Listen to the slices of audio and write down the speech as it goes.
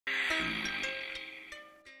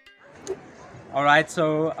Alright,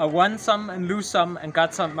 so I won some and lose some and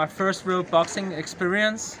got my first real boxing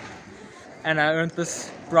experience, and I earned this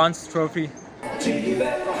bronze trophy. Take it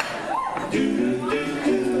back. Take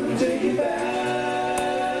it back.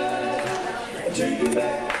 Take it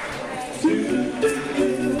back.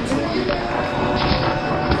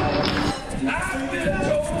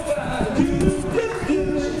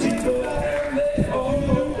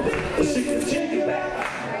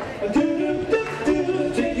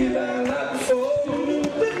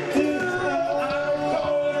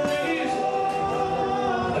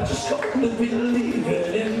 Believe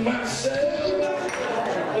it in myself.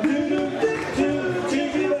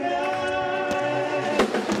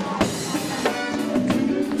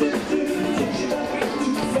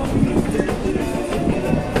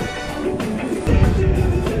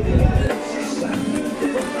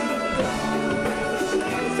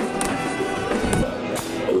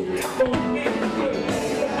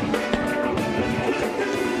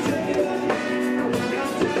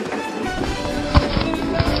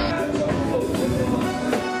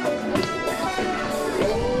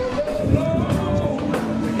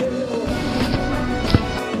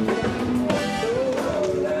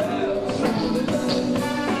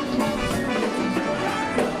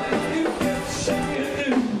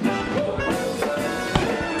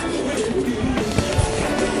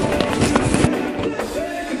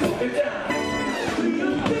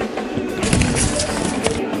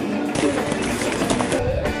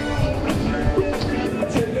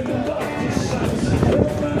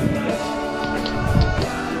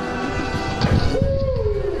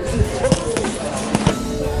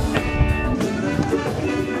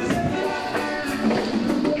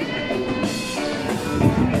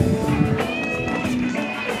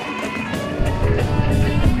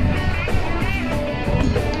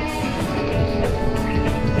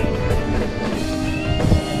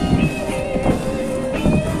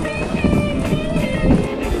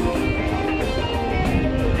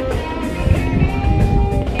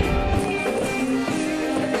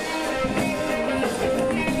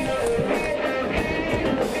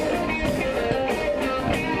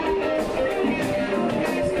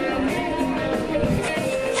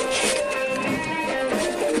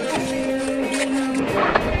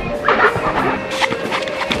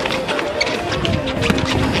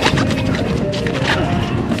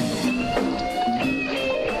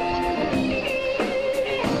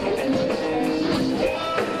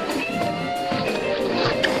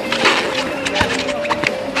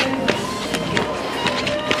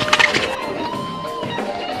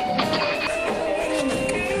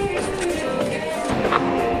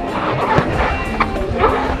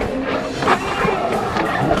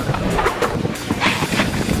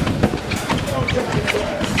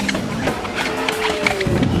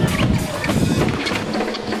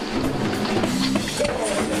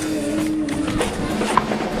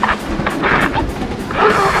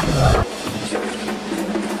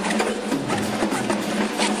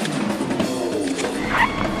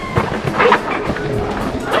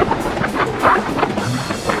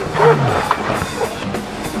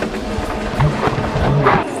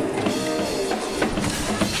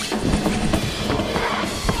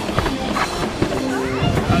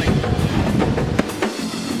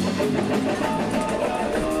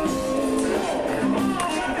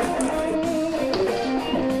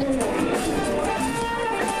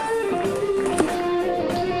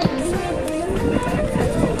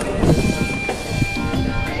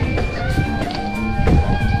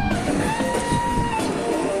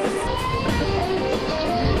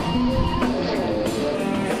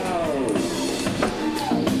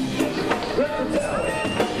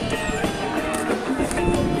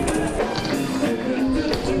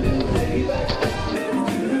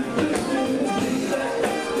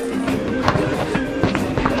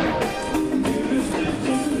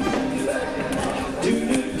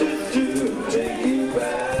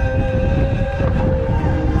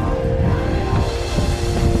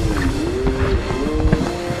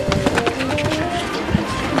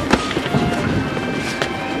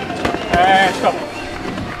 Stop.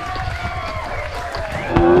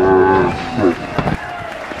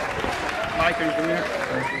 Mike, are you here?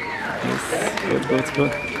 Yes, good, good,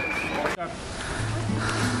 good.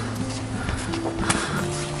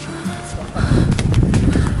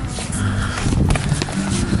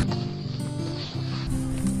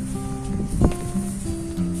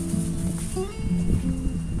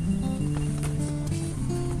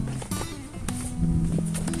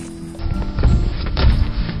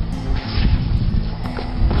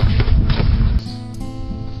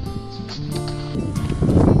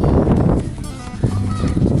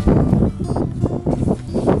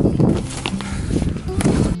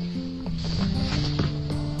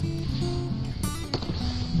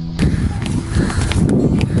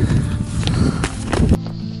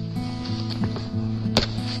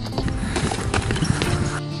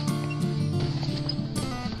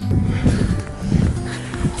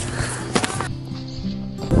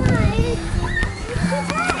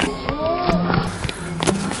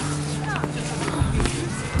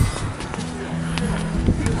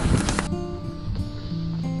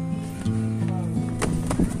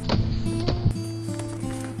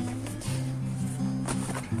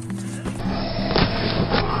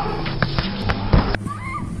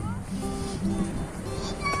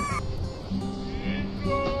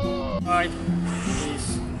 Alright.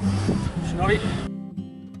 Shall we?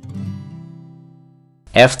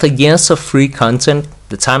 After years of free content,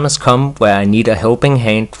 the time has come where I need a helping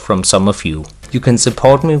hand from some of you. You can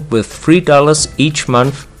support me with $3 each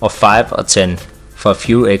month or 5 or 10 for a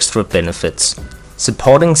few extra benefits.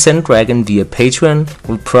 Supporting Zen-Dragon via Patreon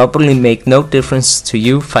will probably make no difference to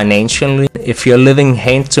you financially. If you're living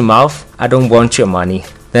hand to mouth, I don't want your money.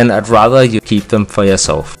 Then I'd rather you keep them for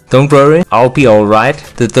yourself. Don't worry, I'll be alright.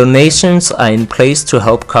 The donations are in place to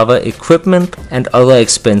help cover equipment and other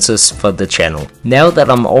expenses for the channel. Now that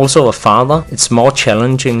I'm also a father, it's more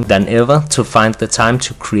challenging than ever to find the time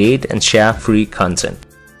to create and share free content.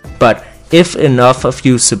 But if enough of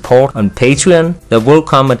you support on Patreon, there will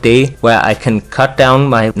come a day where I can cut down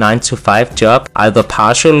my 9-to-5 job, either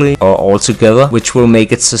partially or altogether, which will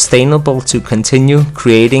make it sustainable to continue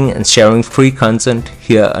creating and sharing free content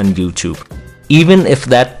here on YouTube. Even if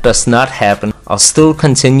that does not happen, I'll still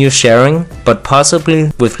continue sharing, but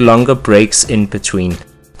possibly with longer breaks in between.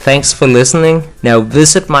 Thanks for listening. Now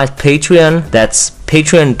visit my Patreon, that's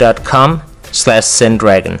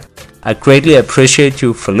patreon.com/Zen-Dragon. I greatly appreciate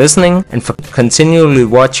you for listening and for continually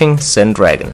watching Zen-Dragon.